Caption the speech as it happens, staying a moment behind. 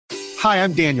Hi,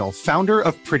 I'm Daniel, founder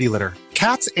of Pretty Litter.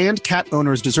 Cats and cat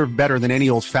owners deserve better than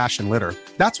any old-fashioned litter.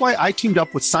 That's why I teamed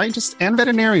up with scientists and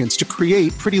veterinarians to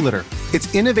create Pretty Litter.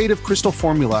 Its innovative crystal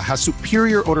formula has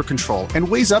superior odor control and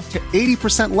weighs up to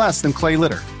 80% less than clay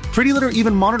litter. Pretty Litter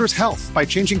even monitors health by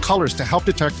changing colors to help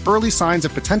detect early signs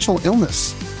of potential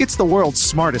illness. It's the world's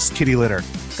smartest kitty litter.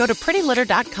 Go to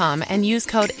prettylitter.com and use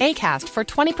code ACAST for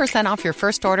 20% off your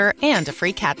first order and a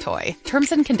free cat toy.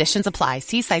 Terms and conditions apply.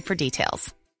 See site for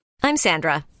details. I'm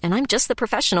Sandra, and I'm just the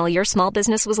professional your small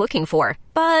business was looking for.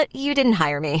 But you didn't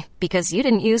hire me because you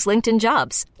didn't use LinkedIn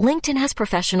Jobs. LinkedIn has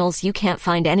professionals you can't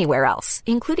find anywhere else,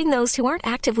 including those who aren't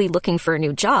actively looking for a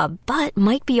new job, but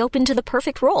might be open to the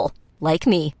perfect role, like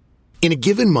me. In a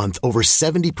given month, over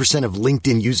 70% of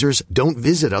LinkedIn users don't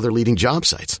visit other leading job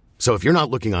sites. So if you're not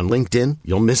looking on LinkedIn,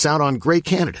 you'll miss out on great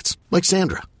candidates like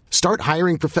Sandra. Start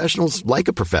hiring professionals like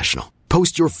a professional.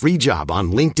 Post your free job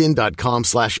on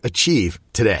linkedin.com/achieve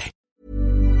today.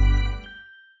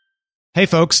 Hey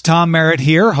folks, Tom Merritt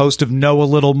here, host of Know a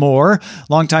Little More.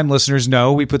 Longtime listeners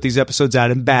know we put these episodes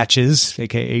out in batches,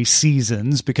 aka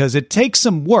seasons, because it takes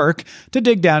some work to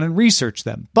dig down and research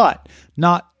them. But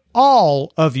not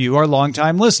all of you are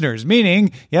longtime listeners,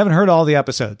 meaning you haven't heard all the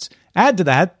episodes. Add to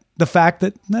that the fact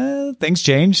that things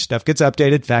change, stuff gets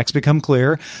updated, facts become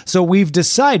clear. So we've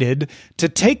decided to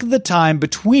take the time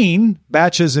between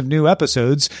batches of new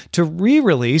episodes to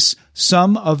re-release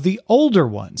some of the older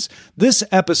ones. This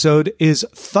episode is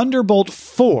Thunderbolt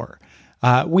 4.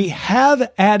 We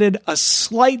have added a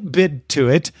slight bit to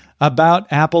it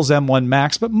about Apple's M1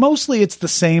 Max, but mostly it's the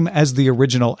same as the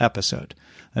original episode.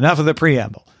 Enough of the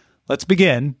preamble. Let's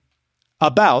begin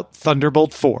about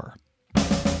Thunderbolt 4.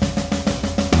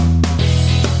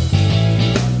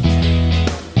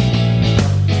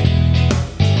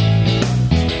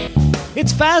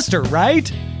 It's faster,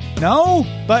 right? No,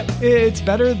 but it's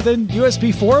better than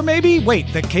USB 4 maybe?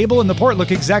 Wait, the cable and the port look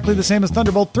exactly the same as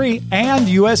Thunderbolt 3 and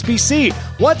USB-C.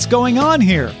 What's going on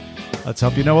here? Let's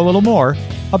help you know a little more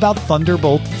about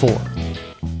Thunderbolt 4.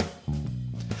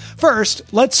 First,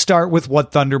 let's start with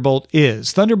what Thunderbolt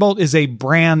is. Thunderbolt is a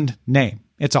brand name.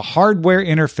 It's a hardware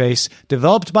interface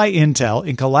developed by Intel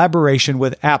in collaboration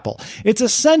with Apple. It's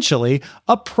essentially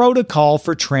a protocol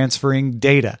for transferring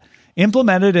data,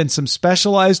 implemented in some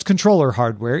specialized controller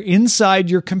hardware inside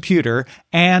your computer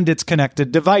and its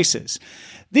connected devices.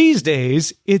 These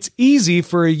days, it's easy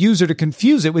for a user to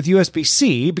confuse it with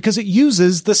USB-C because it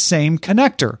uses the same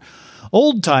connector.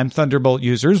 Old-time Thunderbolt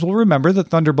users will remember that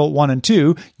Thunderbolt 1 and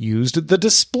 2 used the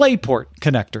DisplayPort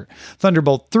connector.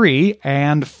 Thunderbolt 3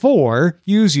 and 4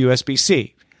 use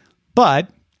USB-C. But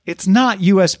it's not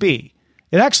USB.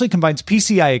 It actually combines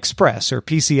PCI Express, or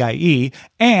PCIe,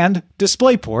 and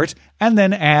DisplayPort, and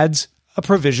then adds a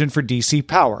provision for DC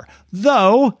power.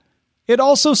 Though, it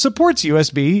also supports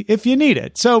USB if you need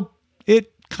it. So,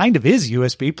 it kind of is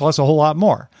USB plus a whole lot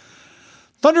more.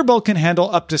 Thunderbolt can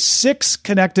handle up to 6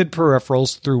 connected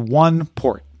peripherals through one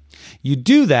port. You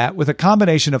do that with a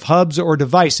combination of hubs or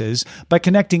devices by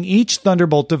connecting each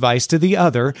Thunderbolt device to the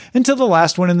other until the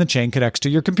last one in the chain connects to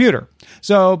your computer.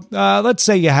 So let's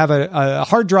say you have a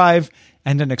hard drive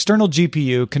and an external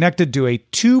GPU connected to a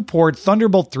 2-port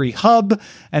Thunderbolt 3 hub,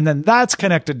 and then that's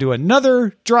connected to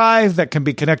another drive that can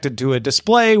be connected to a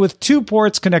display with 2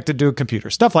 ports connected to a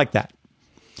computer, stuff like that.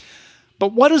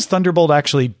 But what does Thunderbolt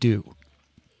actually do?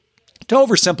 To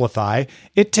oversimplify,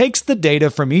 it takes the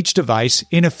data from each device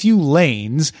in a few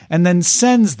lanes and then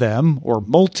sends them, or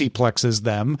multiplexes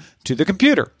them, to the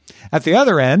computer. At the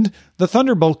other end, the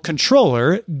Thunderbolt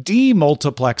controller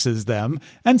demultiplexes them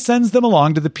and sends them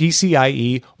along to the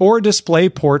PCIe or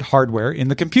DisplayPort hardware in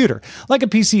the computer, like a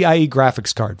PCIe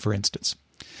graphics card, for instance.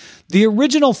 The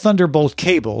original Thunderbolt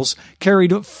cables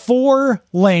carried 4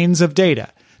 lanes of data,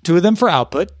 2 of them for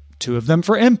output, 2 of them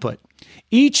for input.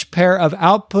 Each pair of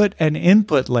output and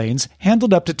input lanes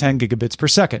handled up to 10 gigabits per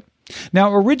second.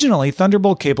 Now, originally,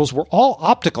 Thunderbolt cables were all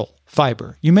optical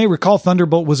fiber. You may recall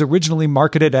Thunderbolt was originally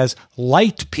marketed as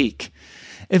LightPeak.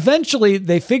 Eventually,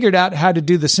 they figured out how to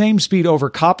do the same speed over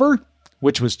copper,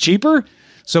 which was cheaper,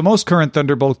 so most current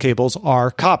Thunderbolt cables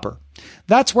are copper.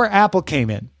 That's where Apple came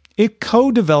in. It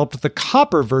co-developed the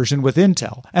copper version with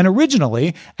Intel, and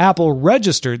originally, Apple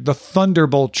registered the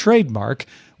Thunderbolt trademark,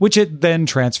 which it then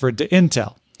transferred to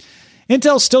Intel.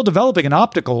 Intel's still developing an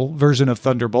optical version of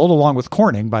Thunderbolt, along with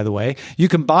Corning, by the way. You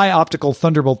can buy optical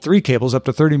Thunderbolt 3 cables up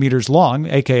to 30 meters long,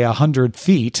 aka 100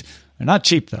 feet. They're not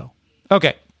cheap, though.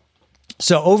 Okay,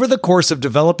 so over the course of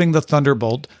developing the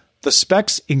Thunderbolt, the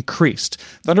specs increased.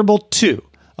 Thunderbolt 2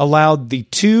 allowed the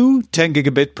 2 10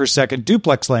 gigabit per second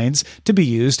duplex lanes to be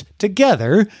used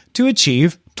together to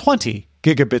achieve 20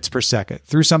 gigabits per second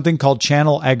through something called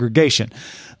channel aggregation,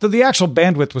 though the actual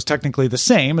bandwidth was technically the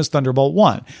same as Thunderbolt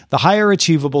 1. The higher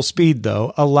achievable speed,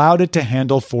 though, allowed it to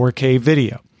handle 4K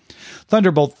video.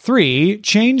 Thunderbolt 3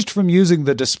 changed from using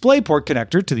the DisplayPort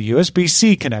connector to the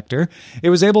USB-C connector. It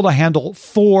was able to handle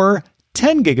 4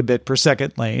 10 gigabit per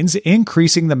second lanes,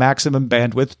 increasing the maximum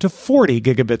bandwidth to 40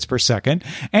 gigabits per second.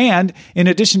 And in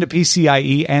addition to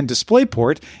PCIe and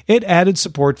DisplayPort, it added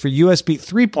support for USB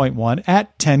 3.1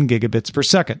 at 10 gigabits per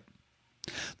second.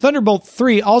 Thunderbolt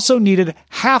 3 also needed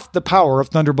half the power of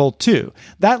Thunderbolt 2.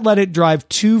 That let it drive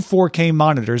 2 4K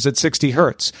monitors at 60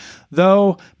 Hz,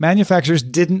 though manufacturers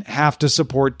didn't have to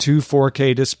support 2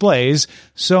 4K displays,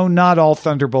 so not all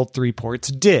Thunderbolt 3 ports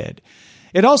did.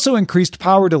 It also increased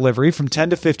power delivery from 10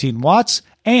 to 15 watts,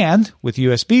 and with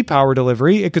USB power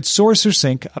delivery, it could source or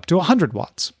sync up to 100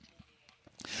 watts.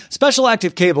 Special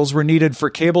active cables were needed for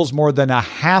cables more than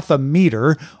 0.5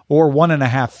 meter or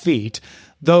 1.5 feet,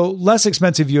 though less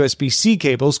expensive USB-C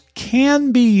cables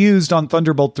can be used on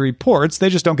Thunderbolt 3 ports. They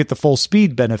just don't get the full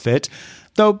speed benefit,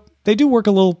 though they do work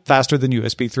a little faster than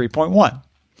USB 3.1.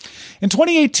 In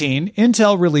 2018,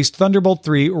 Intel released Thunderbolt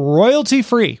 3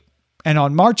 royalty-free, and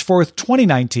on March 4th,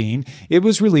 2019, it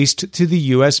was released to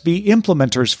the USB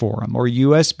Implementers Forum, or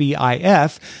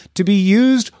USBIF, to be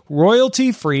used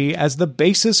royalty-free as the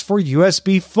basis for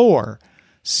USB 4.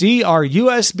 See our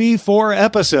USB 4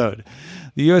 episode.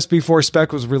 The USB 4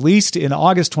 spec was released in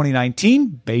August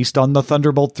 2019, based on the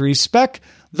Thunderbolt 3 spec,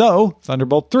 though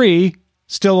Thunderbolt 3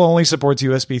 still only supports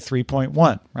USB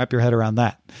 3.1. Wrap your head around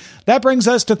that. That brings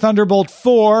us to Thunderbolt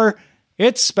 4.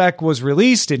 Its spec was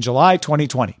released in July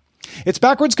 2020. It's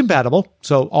backwards compatible,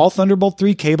 so all Thunderbolt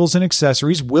 3 cables and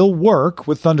accessories will work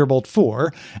with Thunderbolt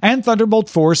 4, and Thunderbolt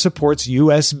 4 supports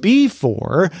USB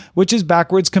 4, which is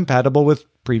backwards compatible with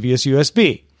previous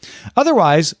USB.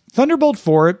 Otherwise, Thunderbolt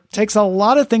 4 takes a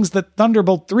lot of things that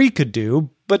Thunderbolt 3 could do,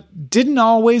 but didn't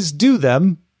always do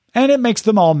them, and it makes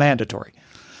them all mandatory.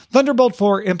 Thunderbolt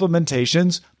 4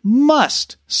 implementations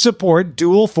must support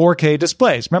dual 4K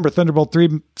displays. Remember, Thunderbolt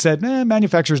 3 said,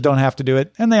 manufacturers don't have to do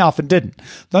it, and they often didn't.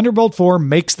 Thunderbolt 4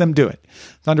 makes them do it.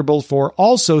 Thunderbolt 4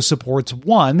 also supports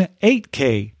one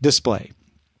 8K display.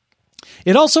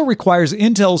 It also requires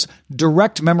Intel's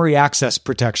direct memory access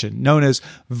protection, known as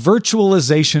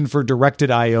virtualization for directed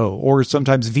I/O, or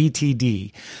sometimes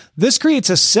VTD. This creates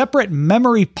a separate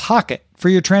memory pocket for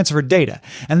your transferred data,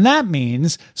 and that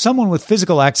means someone with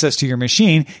physical access to your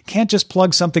machine can't just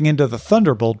plug something into the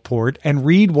Thunderbolt port and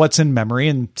read what's in memory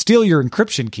and steal your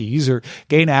encryption keys or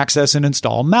gain access and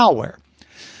install malware.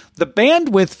 The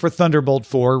bandwidth for Thunderbolt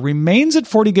 4 remains at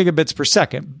 40 gigabits per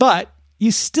second, but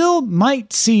you still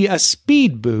might see a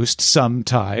speed boost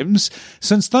sometimes,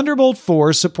 since Thunderbolt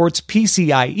 4 supports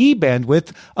PCIe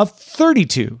bandwidth of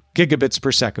 32 gigabits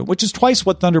per second, which is twice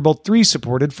what Thunderbolt 3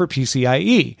 supported for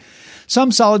PCIe.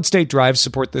 Some solid-state drives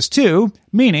support this too,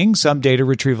 meaning some data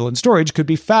retrieval and storage could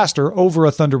be faster over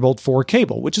a Thunderbolt 4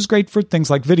 cable, which is great for things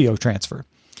like video transfer.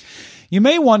 You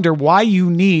may wonder why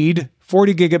you need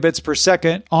 40 gigabits per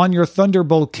second on your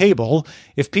Thunderbolt cable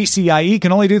if PCIe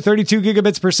can only do 32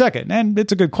 gigabits per second. And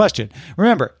it's a good question.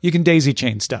 Remember, you can daisy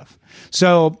chain stuff.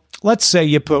 So let's say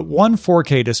you put one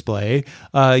 4K display,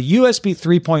 a USB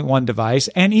 3.1 device,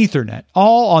 and Ethernet,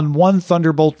 all on one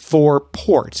Thunderbolt 4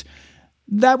 port.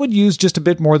 That would use just a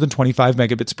bit more than 25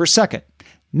 megabits per second.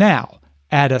 Now,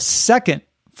 add a second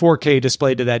 4K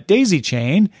display to that daisy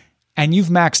chain, and you've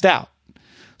maxed out.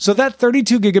 So that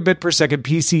 32 gigabit per second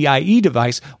PCIe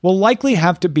device will likely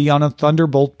have to be on a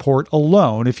Thunderbolt port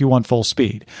alone if you want full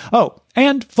speed. Oh,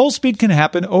 and full speed can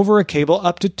happen over a cable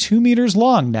up to 2 meters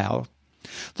long now.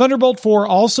 Thunderbolt 4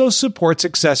 also supports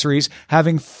accessories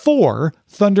having 4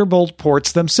 Thunderbolt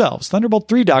ports themselves. Thunderbolt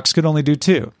 3 docks could only do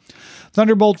 2.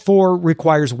 Thunderbolt 4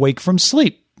 requires wake from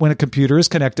sleep when a computer is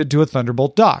connected to a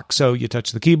Thunderbolt dock. So you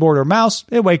touch the keyboard or mouse,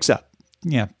 it wakes up.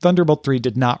 Yeah, Thunderbolt 3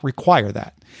 did not require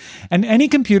that. And any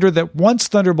computer that wants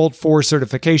Thunderbolt 4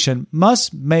 certification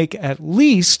must make at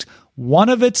least one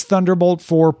of its Thunderbolt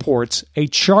 4 ports a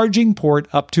charging port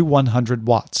up to 100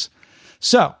 watts.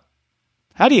 So,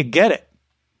 how do you get it?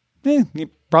 You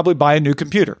probably buy a new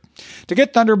computer. To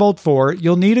get Thunderbolt 4,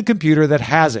 you'll need a computer that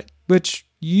has it, which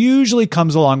usually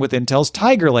comes along with Intel's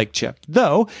Tiger Lake chip,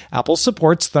 though Apple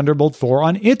supports Thunderbolt 4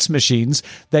 on its machines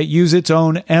that use its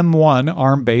own M1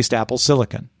 ARM-based Apple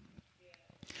Silicon.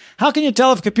 How can you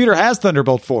tell if a computer has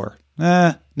Thunderbolt 4?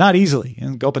 Not easily.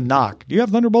 You go up and knock. Do you have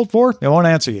Thunderbolt 4? They won't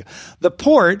answer you. The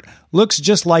port looks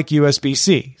just like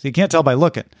USB-C, so you can't tell by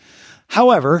looking.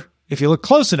 However, if you look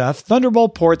close enough,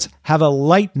 Thunderbolt ports have a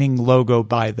lightning logo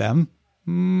by them,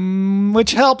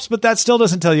 which helps, but that still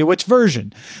doesn't tell you which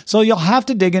version. So you'll have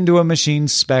to dig into a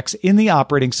machine's specs in the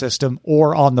operating system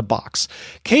or on the box.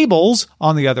 Cables,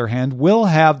 on the other hand, will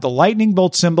have the lightning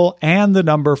bolt symbol and the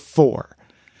number 4.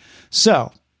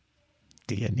 So,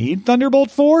 do you need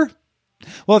Thunderbolt 4?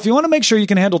 Well, if you want to make sure you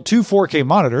can handle 2 4K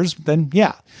monitors, then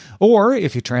yeah. Or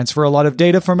if you transfer a lot of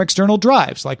data from external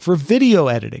drives, like for video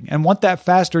editing, and want that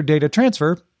faster data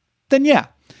transfer, then yeah.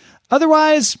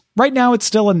 Otherwise, right now it's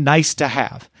still a nice to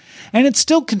have. And it's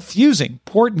still confusing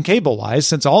port and cable-wise,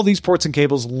 since all these ports and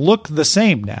cables look the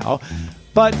same now.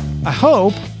 But I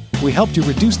hope we helped you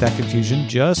reduce that confusion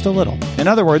just a little. In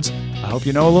other words, I hope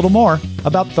you know a little more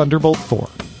about Thunderbolt 4.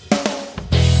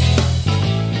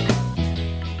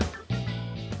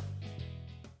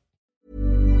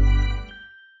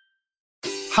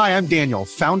 Hi, I'm Daniel,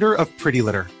 founder of Pretty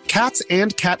Litter. Cats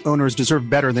and cat owners deserve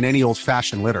better than any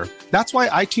old-fashioned litter. That's why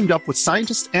I teamed up with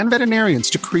scientists and veterinarians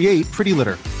to create Pretty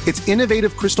Litter. Its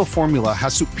innovative crystal formula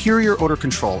has superior odor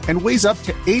control and weighs up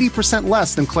to 80%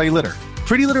 less than clay litter.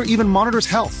 Pretty Litter even monitors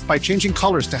health by changing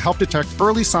colors to help detect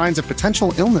early signs of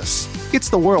potential illness. It's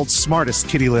the world's smartest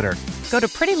kitty litter. Go to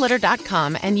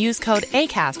prettylitter.com and use code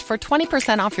ACAST for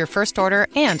 20% off your first order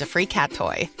and a free cat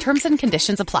toy. Terms and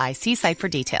conditions apply. See site for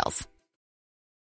details.